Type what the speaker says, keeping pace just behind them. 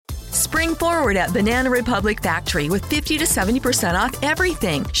Spring forward at Banana Republic Factory with 50 to 70% off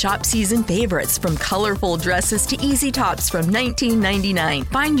everything. Shop season favorites from colorful dresses to easy tops from $19.99.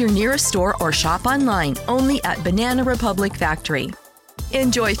 Find your nearest store or shop online only at Banana Republic Factory.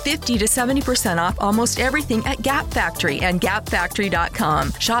 Enjoy 50 to 70% off almost everything at Gap Factory and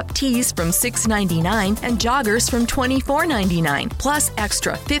gapfactory.com. Shop tees from $6.99 and joggers from $24.99. Plus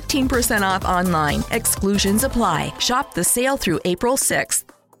extra 15% off online. Exclusions apply. Shop the sale through April 6th.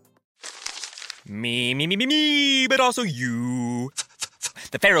 Me, but also you.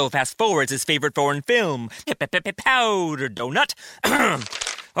 The Pharaoh fast forwards his favorite foreign film, Powder Donut.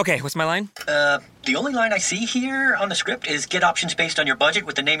 Okay, what's my line? The only line I see here on the script is get options based on your budget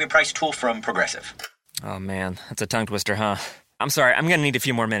with the Name Your Price tool from Progressive. Oh man, that's a tongue twister, huh? I'm sorry, I'm gonna need a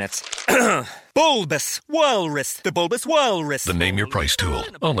few more minutes. Bulbous Walrus, the Bulbous Walrus. The Name Your Price tool,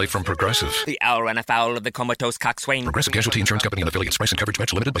 only from Progressive. The owl ran afoul of the comatose coxswain. Progressive Casualty Insurance Company and affiliates. Price and coverage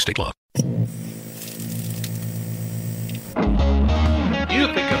match limited by state law. You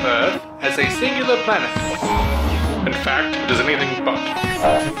think of Earth as a singular planet. In fact, it is anything but.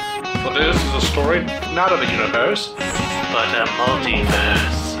 For this is a story not of a universe, but a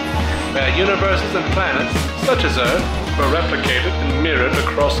multiverse, where universes and planets, such as Earth, were replicated and mirrored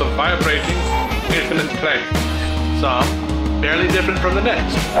across a vibrating, infinite plane. Some barely different from the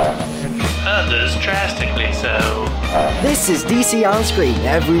next. Others drastically so. This is DC On Screen.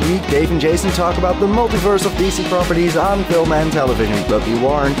 Every week, Dave and Jason talk about the multiverse of DC properties on film and television. But be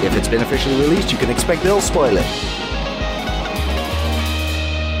warned, if it's been officially released, you can expect they'll spoil it.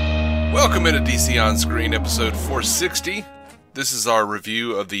 Welcome into DC On Screen, episode 460. This is our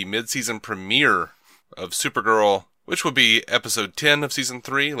review of the mid-season premiere of Supergirl, which will be episode 10 of season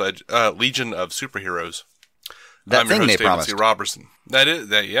 3, Legion of Superheroes. That I'm thing your host, they David promised. C. Robertson.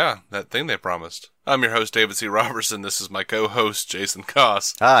 That thing they promised. I'm your host, David C. Robertson. This is my co-host, Jason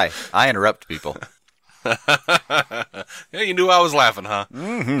Koss. Hi, I interrupt people. Yeah, you knew I was laughing, huh?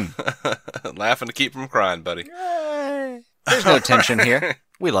 Mm-hmm. Laughing to keep from crying, buddy. There's no tension here.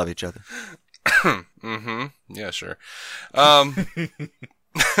 We love each other. Mm-hmm. Yeah, sure. I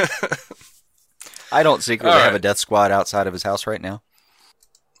don't secretly All right. have a death squad outside of his house right now.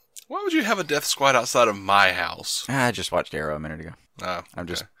 Why would you have a death squad outside of my house? I just watched Arrow a minute ago. Oh, I'm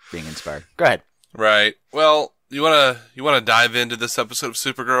just okay. being inspired. Go ahead. Right. Well, you wanna dive into this episode of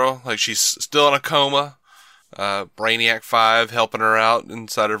Supergirl? Like, she's still in a coma. Brainiac 5 helping her out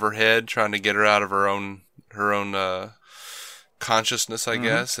inside of her head, trying to get her out of her own consciousness, I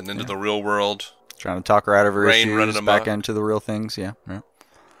guess, and into the real world. Trying to talk her out of her Rain running issues, amok. back into the real things. Yeah.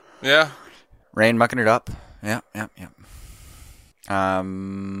 Yeah. Rain mucking it up. Yeah. I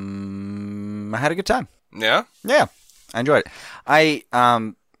had a good time. Yeah? Yeah, I enjoyed it.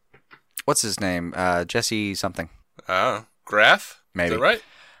 What's his name? Jesse something. Graf? Maybe. Is that right?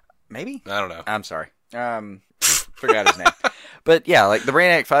 Maybe? I don't know. I'm sorry. Forgot his name. But yeah, like the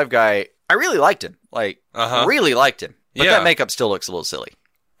Brainiac 5 guy, I really liked him. Really liked him. But that makeup still looks a little silly.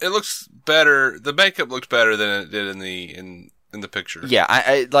 It looks better. The makeup looked better than it did in the picture. Yeah,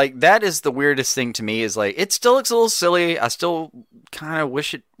 I like that is the weirdest thing to me is like it still looks a little silly. I still kind of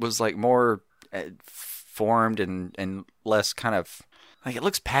wish it was like more formed and less kind of like it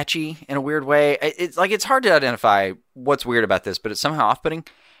looks patchy in a weird way. It's like it's hard to identify what's weird about this, but it's somehow off-putting.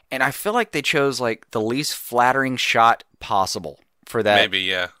 And I feel like they chose like the least flattering shot possible for that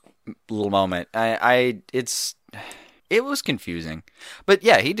little moment. It was confusing. But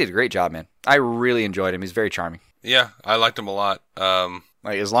yeah, he did a great job, man. I really enjoyed him. He's very charming. Yeah, I liked him a lot.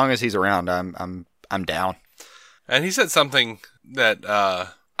 Like as long as he's around, I'm down. And he said something that I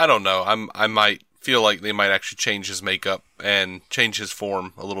don't know. I might feel like they might actually change his makeup and change his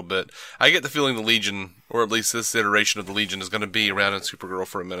form a little bit. I get the feeling the Legion, or at least this iteration of the Legion, is going to be around in Supergirl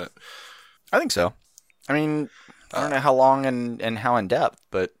for a minute. I think so. I mean, I don't know how long and how in depth,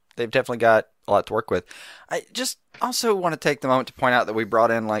 but they've definitely got a lot to work with. I just also want to take the moment to point out that we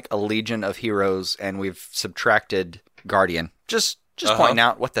brought in like a Legion of heroes and we've subtracted Guardian. Just pointing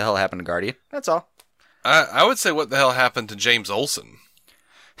out what the hell happened to Guardian. That's all. I would say what the hell happened to James Olsen?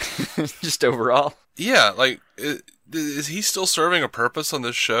 Just overall. Yeah, like, is he still serving a purpose on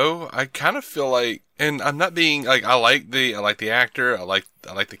this show? I kind of feel like, and I'm not being like, I like the actor, I like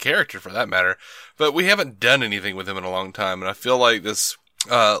the character for that matter, but we haven't done anything with him in a long time, and I feel like this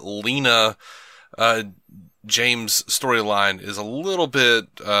Lena James storyline is a little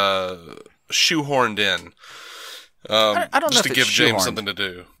bit shoehorned in. I don't know just if to it's give James shoehorned. something to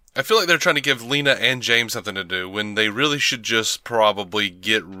do. I feel like they're trying to give Lena and James something to do when they really should just probably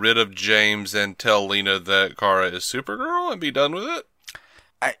get rid of James and tell Lena that Kara is Supergirl and be done with it.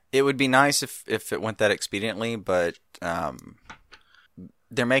 It would be nice if it went that expediently, but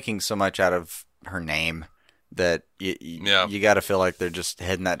they're making so much out of her name that you got to feel like they're just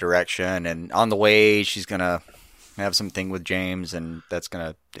heading that direction. And on the way, she's gonna have something with James, and that's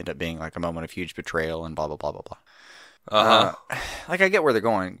gonna end up being like a moment of huge betrayal and blah blah blah blah blah. Like I get where they're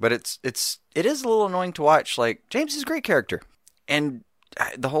going, but it is a little annoying to watch. Like James is a great character, and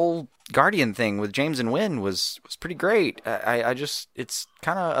the whole Guardian thing with James and Wynn was pretty great. I just it's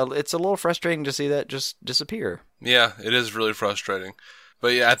a little frustrating to see that just disappear. Yeah, it is really frustrating.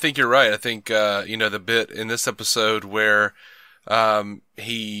 But yeah, I think you're right. I think the bit in this episode where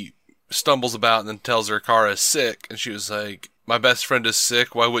he stumbles about and then tells her Kara is sick, and she was like, "My best friend is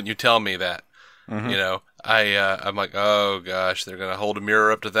sick. Why wouldn't you tell me that?" Mm-hmm. I'm like, oh gosh, they're gonna hold a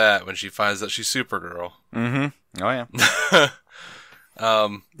mirror up to that when she finds that she's Supergirl. Mm-hmm. Oh yeah.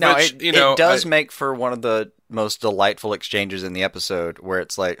 Now it does make for one of the most delightful exchanges in the episode, where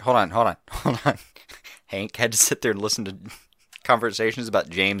it's like, hold on. Hank had to sit there and listen to conversations about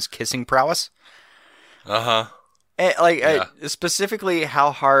James' kissing prowess. Specifically,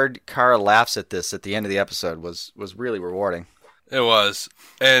 how hard Kara laughs at this at the end of the episode was really rewarding. It was,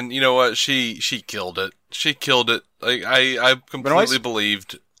 and you know what? She killed it. She killed it. Like I completely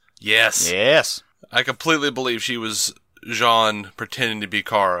believed. Yes. I completely believe she was Jean pretending to be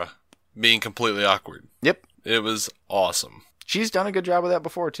Kara, being completely awkward. Yep. It was awesome. She's done a good job with that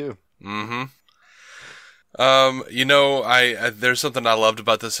before too. Mm-hmm. There's something I loved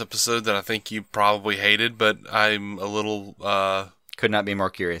about this episode that I think you probably hated, but I'm a little could not be more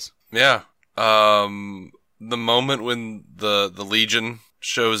curious. Yeah. The moment when the Legion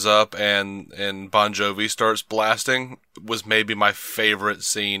shows up and Bon Jovi starts blasting was maybe my favorite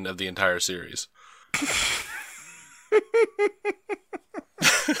scene of the entire series.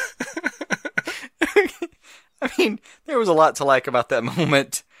 I mean, there was a lot to like about that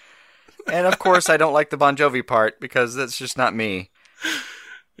moment. And of course, I don't like the Bon Jovi part because that's just not me.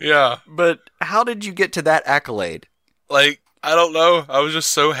 Yeah. But how did you get to that accolade? Like, I don't know. I was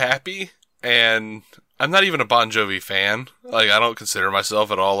just so happy. And I'm not even a Bon Jovi fan. Like, I don't consider myself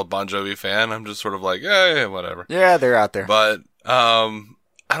at all a Bon Jovi fan. I'm just sort of like, yeah, whatever. Yeah, they're out there. But, I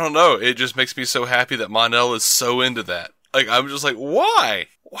don't know. It just makes me so happy that Mon-El is so into that. Like, I'm just like, why?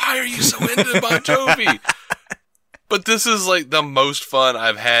 Why are you so into Bon Jovi? But this is like the most fun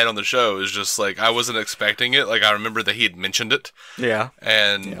I've had on the show. Is just like I wasn't expecting it. Like I remember that he had mentioned it. Yeah.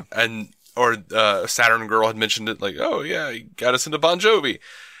 Or Saturn Girl had mentioned it. Like, oh yeah, he got us into Bon Jovi.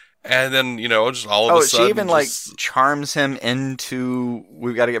 And then just all of a sudden, she even charms him into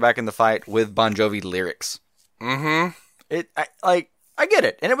 "We've got to get back in the fight" with Bon Jovi lyrics. Mm-hmm. I get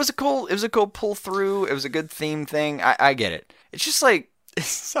it, and it was a cool pull through. It was a good theme thing. I get it. It's just like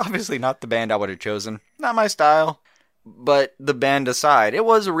it's obviously not the band I would have chosen. Not my style. But the band aside, it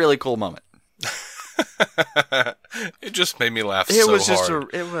was a really cool moment. It just made me laugh it so was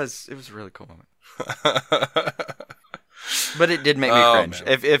hard. It was a really cool moment. But it did make me cringe.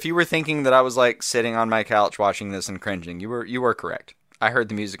 Man. If you were thinking that I was like sitting on my couch watching this and cringing, you were correct. I heard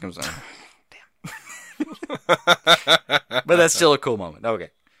the music and was like, damn. But that's still a cool moment. Okay.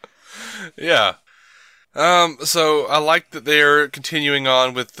 Yeah. So I like that they're continuing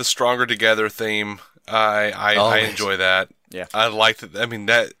on with the Stronger Together theme. I enjoy that. Yeah. I liked it. I mean,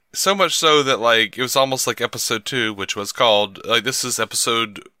 that so much so that like it was almost like episode 2, which was called this is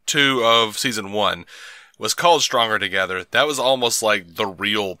episode 2 of season 1, was called Stronger Together. That was almost like the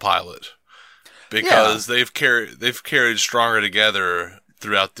real pilot because they've carried Stronger Together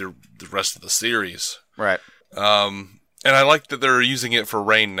throughout the rest of the series. Right. And I like that they're using it for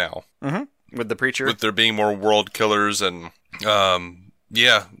Reign now. Mm-hmm. With the Preacher. With there being more world killers and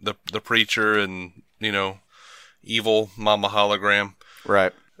the Preacher and evil Mama Hologram.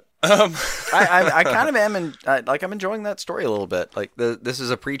 Right. I kind of am, and I'm enjoying that story a little bit. Like this is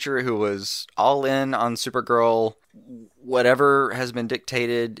a Preacher who was all in on Supergirl. Whatever has been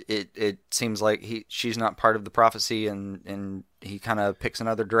dictated, it seems like she's not part of the prophecy, and he kind of picks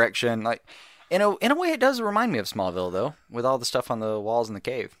another direction. Like in a way, it does remind me of Smallville, though, with all the stuff on the walls in the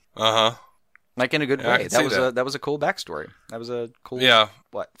cave. Like in a good way. That was a cool backstory. That was a cool. Yeah.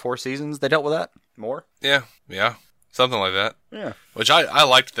 4 seasons they dealt with that? More? Yeah. Something like that. Yeah. Which I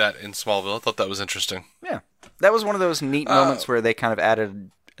liked that in Smallville. I thought that was interesting. Yeah. That was one of those neat moments where they kind of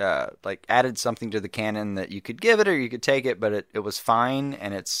added something to the canon that you could give it or you could take it, but it was fine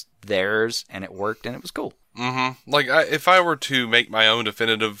and it's theirs and it worked and it was cool. Mm-hmm. Like if I were to make my own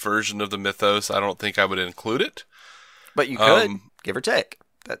definitive version of the mythos, I don't think I would include it. But you could, give or take.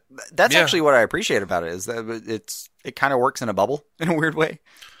 That's actually what I appreciate about it, is that it kind of works in a bubble in a weird way.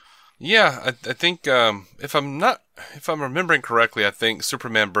 Yeah, I think if I'm remembering correctly, I think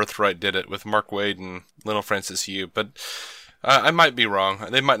Superman Birthright did it with Mark Waid and Lionel Francis Yu. But I might be wrong.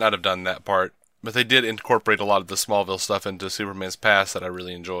 They might not have done that part, but they did incorporate a lot of the Smallville stuff into Superman's past that I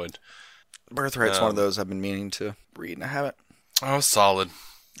really enjoyed. Birthright's one of those I've been meaning to read, and I haven't. Oh, it's solid.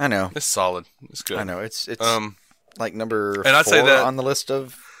 I know. It's solid. It's good. I know. It's like number and 4 on the list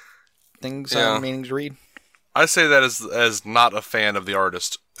of things I'm meaning to read. I say that as not a fan of the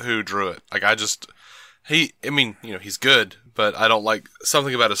artist who drew it. Like, he's good, but I don't like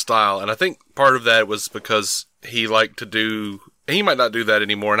something about his style. And I think part of that was because he liked to do, he might not do that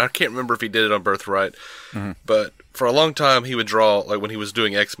anymore. And I can't remember if he did it on Birthright, but for a long time he would draw, like when he was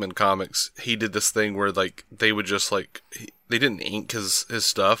doing X-Men comics, he did this thing where like they would just like, they didn't ink his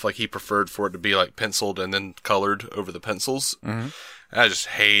stuff. Like he preferred for it to be like penciled and then colored over the pencils. And I just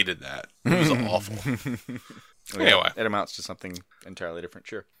hated that. It was awful. Anyway. It amounts to something entirely different,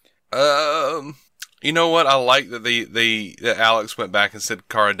 sure. You know what? I like that that Alex went back and said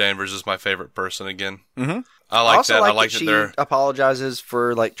Kara Danvers is my favorite person again. I like that. I like that she apologizes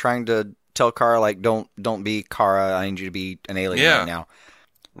for like trying to tell Kara like don't be Kara. I need you to be an alien right now.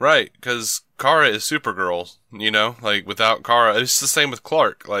 Right, because Kara is Supergirl. You know, like without Kara, it's the same with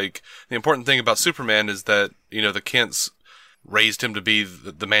Clark. Like the important thing about Superman is that the Kents raised him to be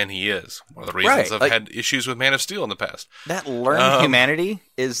the man he is. One of the reasons I've had issues with Man of Steel in the past. That learned humanity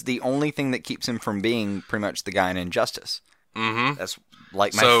is the only thing that keeps him from being pretty much the guy in Injustice. That's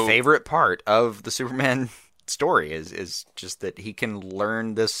like my favorite part of the Superman story is just that he can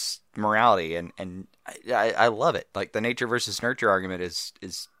learn this morality, and I love it. Like the nature versus nurture argument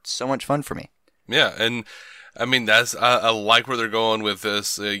is so much fun for me. Yeah, and I mean I like where they're going with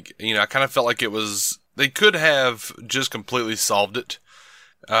this. I kind of felt like it was. They could have just completely solved it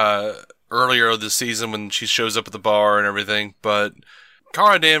earlier this season when she shows up at the bar and everything, but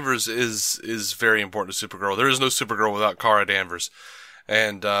Kara Danvers is very important to Supergirl. There is no Supergirl without Kara Danvers,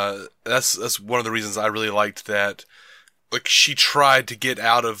 and that's one of the reasons I really liked that. Like she tried to get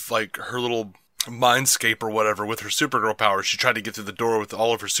out of like her little mindscape or whatever with her Supergirl powers. She tried to get through the door with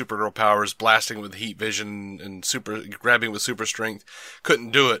all of her Supergirl powers, blasting with heat vision and grabbing with super strength.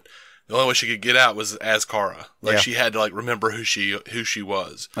 Couldn't do it. The only way she could get out was as Kara. Like she had to like remember who she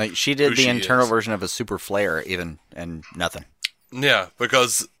was. Like she did the internal version of a super flare even, and nothing. Yeah,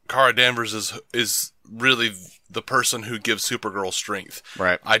 because Kara Danvers is really the person who gives Supergirl strength.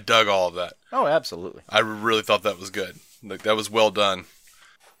 Right. I dug all of that. Oh, absolutely. I really thought that was good. Like that was well done.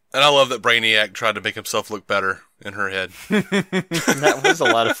 And I love that Brainiac tried to make himself look better in her head. That was a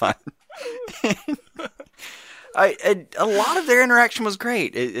lot of fun. A lot of their interaction was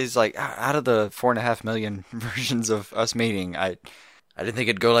great. It's like out of the 4.5 million versions of us meeting, I didn't think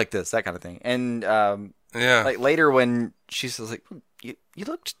it'd go like this, that kind of thing. And like later when she says like you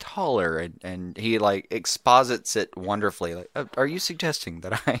looked taller, and he like exposits it wonderfully. Like, are you suggesting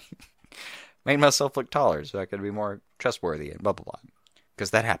that I made myself look taller so I could be more trustworthy and blah blah blah?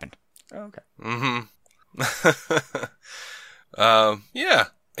 Because that happened. Oh, okay. Yeah.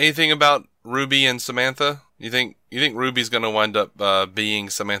 Anything about Ruby and Samantha? You think Ruby's going to wind up being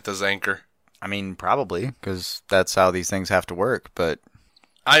Samantha's anchor? I mean, probably, because that's how these things have to work, but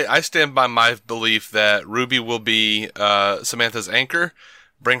I stand by my belief that Ruby will be Samantha's anchor,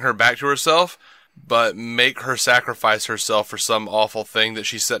 bring her back to herself, but make her sacrifice herself for some awful thing that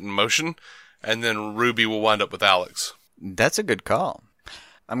she set in motion, and then Ruby will wind up with Alex. That's a good call.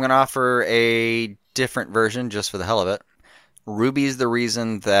 I'm going to offer a different version just for the hell of it. Ruby's the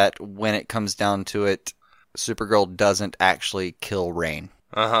reason that when it comes down to it, Supergirl doesn't actually kill Rain.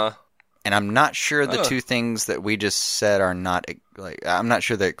 And I'm not sure the two things that we just said are not, like, I'm not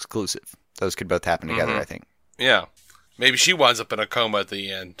sure they're exclusive. Those could both happen together, I think. Yeah. Maybe she winds up in a coma at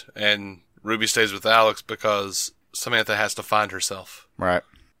the end, and Ruby stays with Alex because Samantha has to find herself. Right.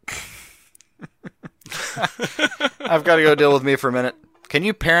 I've got to go deal with me for a minute. Can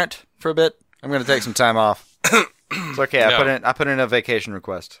you parent for a bit? I'm going to take some time off. It's okay. No. I put in a vacation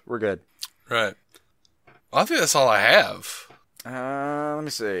request. We're good. Right. Well, I think that's all I have. Let me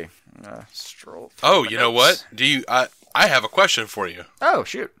see. Stroll. Oh, you know what? I have a question for you. Oh,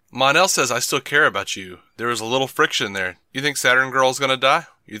 shoot. Monel says, I still care about you. There was a little friction there. You think Saturn Girl's going to die?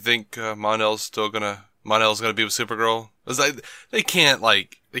 You think Monel's going to be with Supergirl? They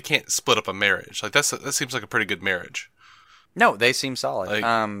can't split up a marriage. Like that seems like a pretty good marriage. No, they seem solid. Like,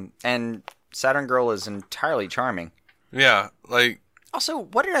 and Saturn Girl is entirely charming. Yeah, like. Also,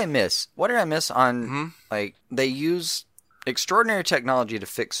 what did I miss? What did I miss on like they use extraordinary technology to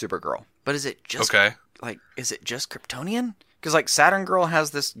fix Supergirl? But is it just is it just Kryptonian? Because like Saturn Girl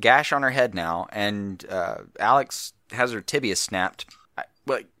has this gash on her head now, and Alex has her tibia snapped.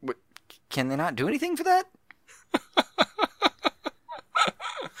 Can they not do anything for that?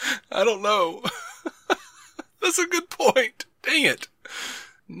 I don't know. That's a good point. Dang it.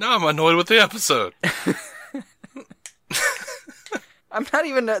 Now I'm annoyed with the episode. I'm not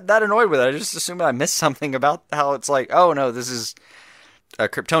even that annoyed with it. I just assume I missed something about how it's like, oh no, this is a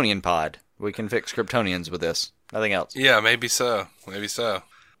Kryptonian pod. We can fix Kryptonians with this. Nothing else. Yeah, maybe so. Yeah,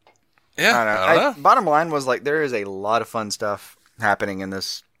 I don't know. Bottom line was like, there is a lot of fun stuff happening in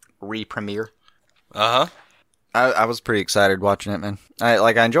this re-premiere. Uh-huh. I was pretty excited watching it, man.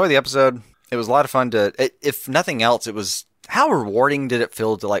 I enjoyed the episode. It was a lot of fun if nothing else, it was, how rewarding did it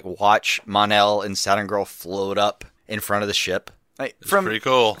feel to like watch Mon-El and Saturn Girl float up in front of the ship? Like, pretty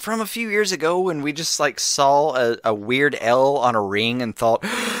cool. From a few years ago when we just like saw a weird L on a ring and thought,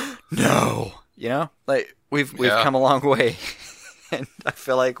 no, you know, like we've come a long way, and I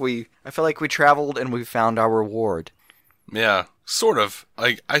feel like we traveled and we found our reward. Yeah, sort of.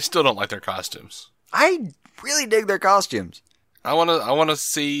 Like, I still don't like their costumes. I really dig their costumes. I want to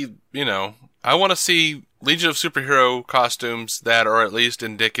see, you know, Legion of Superhero costumes that are at least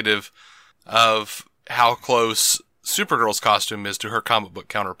indicative of how close Supergirl's costume is to her comic book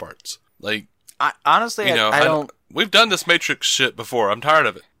counterparts. Like, honestly, you know, I don't. We've done this Matrix shit before. I'm tired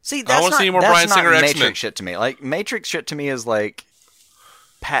of it. See, I want to see more Bryan Singer X-Men. Matrix shit to me. Like, Matrix shit to me is like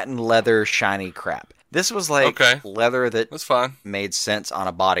patent leather, shiny crap. This was like leather that's fine. Made sense on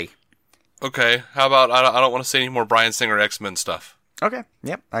a body. Okay, how about I don't want to see any more Bryan Singer X-Men stuff. Okay,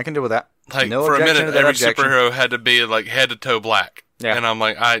 yep, I can deal with that. Like, no for a minute, every objection. superhero had to be like head to toe black. Yeah. And I'm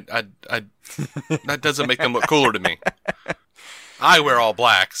like, I that doesn't make them look cooler to me. I wear all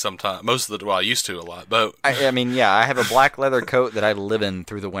black sometimes. I used to a lot, but I mean, yeah, I have a black leather coat that I live in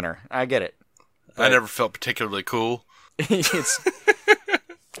through the winter. I get it. I never felt particularly cool. It's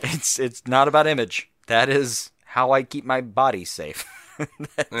not about image. That is how I keep my body safe.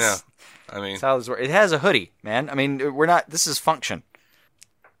 Yeah, I mean, that's how this works. It has a hoodie, man. I mean, we're not. This is function.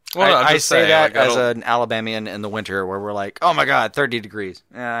 Well, I say that like, as an Alabamian in the winter, where we're like, "Oh my God, 30 degrees."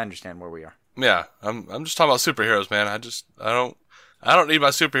 Yeah, I understand where we are. Yeah, I'm just talking about superheroes, man. I don't need my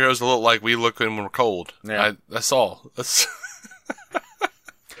superheroes to look like we look when we're cold. Yeah. That's all. That's.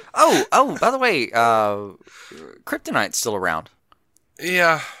 Oh, by the way, Kryptonite's still around.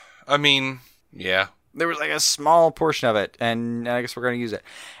 Yeah, I mean, yeah. There was like a small portion of it, and I guess we're going to use it.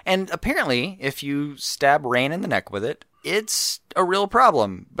 And apparently, if you stab Rain in the neck with it, it's a real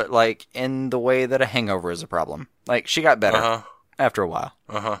problem. But like in the way that a hangover is a problem. Like, she got better after a while.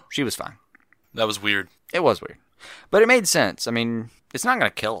 She was fine. That was weird. It was weird. But it made sense. I mean, it's not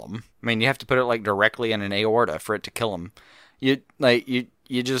going to kill him. I mean, you have to put it like directly in an aorta for it to kill him. You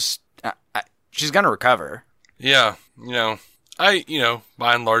just, she's going to recover. Yeah, I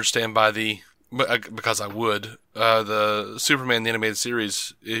by and large stand by because I would, the Superman the Animated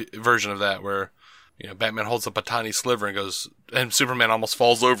Series version of that, where, you know, Batman holds up a tiny sliver and goes, and Superman almost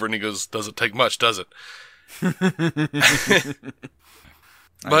falls over and he goes, "Doesn't take much, does it?"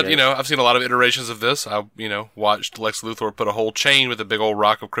 But, you know, I've seen a lot of iterations of this. I, watched Lex Luthor put a whole chain with a big old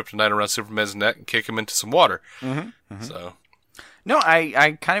rock of kryptonite around Superman's neck and kick him into some water. Mm-hmm. So. No,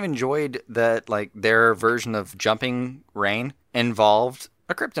 I kind of enjoyed that, like, their version of jumping Rain involved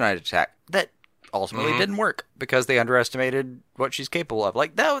a kryptonite attack that ultimately didn't work because they underestimated what she's capable of.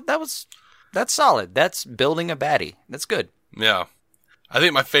 Like, that's solid. That's building a baddie. That's good. Yeah. I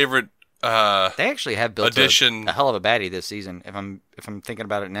think my favorite they actually have built a hell of a baddie this season. If I'm thinking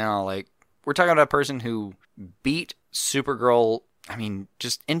about it now, like, we're talking about a person who beat Supergirl, I mean,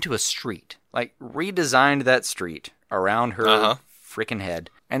 just into a street. Like, redesigned that street around her freaking head.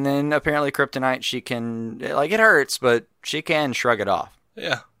 And then apparently Kryptonite, she can, like, it hurts, but she can shrug it off.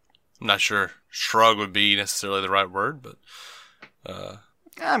 Yeah. I'm not sure shrug would be necessarily the right word, but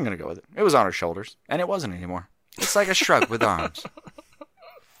I'm going to go with it. It was on her shoulders, and it wasn't anymore. It's like a shrug with arms.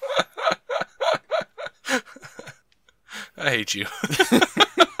 I hate you.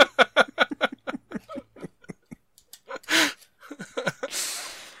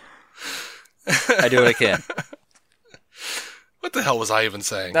 I do what I can. What the hell was I even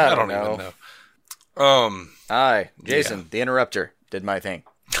saying? I don't even know. Jason, the interrupter, did my thing.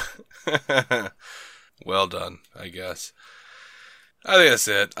 Well done, I guess. I think that's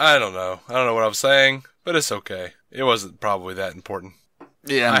it. I don't know what I'm saying, but it's okay. It wasn't probably that important.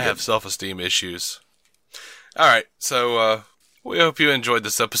 Yeah, I have self-esteem issues. Alright, so we hope you enjoyed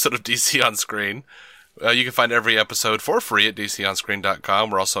this episode of DC On Screen. You can find every episode for free at DCOnScreen.com.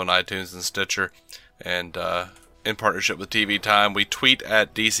 We're also on iTunes and Stitcher. And in partnership with TV Time, we tweet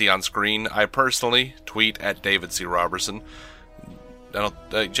at DC On Screen. I personally tweet at David C. Robertson.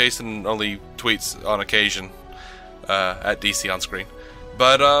 Jason only tweets on occasion at DC On Screen.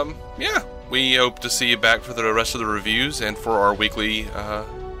 But, yeah, we hope to see you back for the rest of the reviews and for our weekly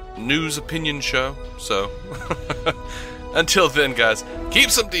news opinion show. So, Until then, guys, keep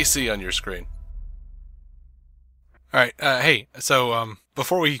some DC on your screen. All right. Hey, so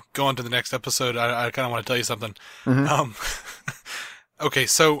before we go on to the next episode, I kind of want to tell you something. Mm-hmm. Okay,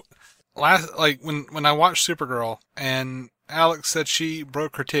 so when I watched Supergirl and Alex said she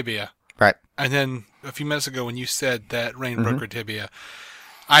broke her tibia. Right. And then a few minutes ago when you said that Rain broke her tibia,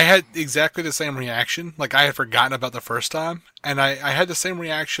 I had exactly the same reaction. Like, I had forgotten about the first time, and I had the same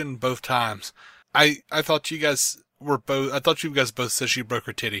reaction both times. I thought you guys both said she broke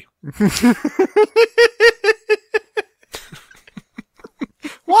her titty.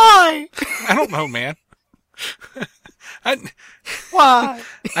 Why? I don't know, man. Why?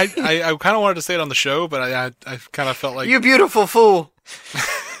 I kind of wanted to say it on the show, but I kind of felt like... You beautiful fool.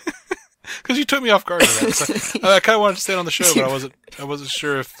 Because you took me off guard with that. So I kind of wanted to say it on the show, but I wasn't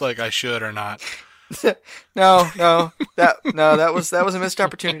sure if I should or not. No, that was a missed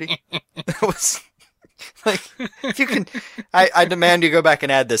opportunity. That was if you can, I demand you go back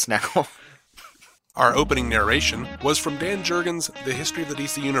and add this now. Our opening narration was from Dan Jurgens' The History of the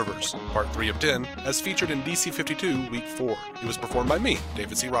DC Universe, Part 3 of 10, as featured in DC 52, Week 4. It was performed by me,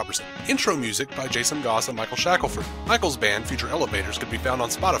 David C. Robertson. Intro music by Jason Goss and Michael Shackelford. Michael's band, Future Elevators, could be found on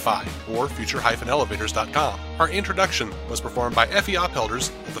Spotify or future-elevators.com. Our introduction was performed by Effie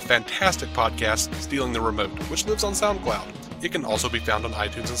Oppelders of the fantastic podcast Stealing the Remote, which lives on SoundCloud. It can also be found on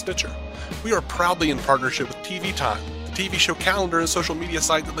iTunes and Stitcher. We are proudly in partnership with TV Time, TV show calendar and social media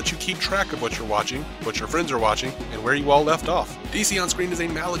site that lets you keep track of what you're watching, what your friends are watching, and where you all left off. DC On Screen is a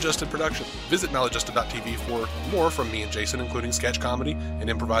maladjusted production. Visit maladjusted.tv for more from me and Jason, including sketch comedy, an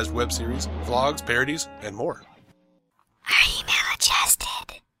improvised web series, vlogs, parodies, and more. Are you maladjusted?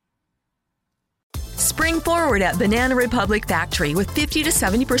 Spring forward at Banana Republic Factory with 50 to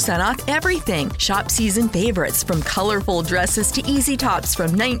 70% off everything. Shop season favorites from colorful dresses to easy tops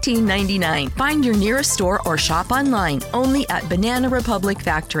from $19.99. Find your nearest store or shop online only at Banana Republic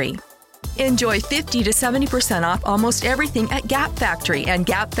Factory. Enjoy 50 to 70% off almost everything at Gap Factory and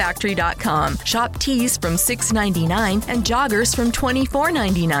gapfactory.com. Shop tees from $6.99 and joggers from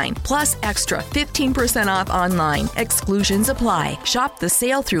 $24.99. Plus extra 15% off online. Exclusions apply. Shop the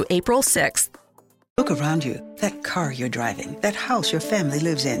sale through April 6th. Look around you. That car you're driving, that house your family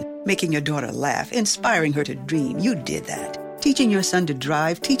lives in, making your daughter laugh, inspiring her to dream. You did that. Teaching your son to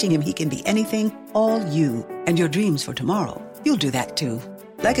drive, teaching him he can be anything, all you. And your dreams for tomorrow, you'll do that too.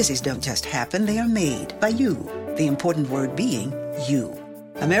 Legacies don't just happen, they are made by you. The important word being you.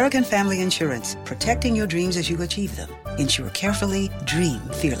 American Family Insurance, protecting your dreams as you achieve them. Insure carefully, dream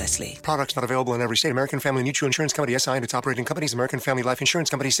fearlessly. Products not available in every state. American Family Mutual Insurance Company, SI, and its operating companies, American Family Life Insurance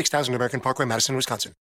Company, 6000 American Parkway, Madison, Wisconsin.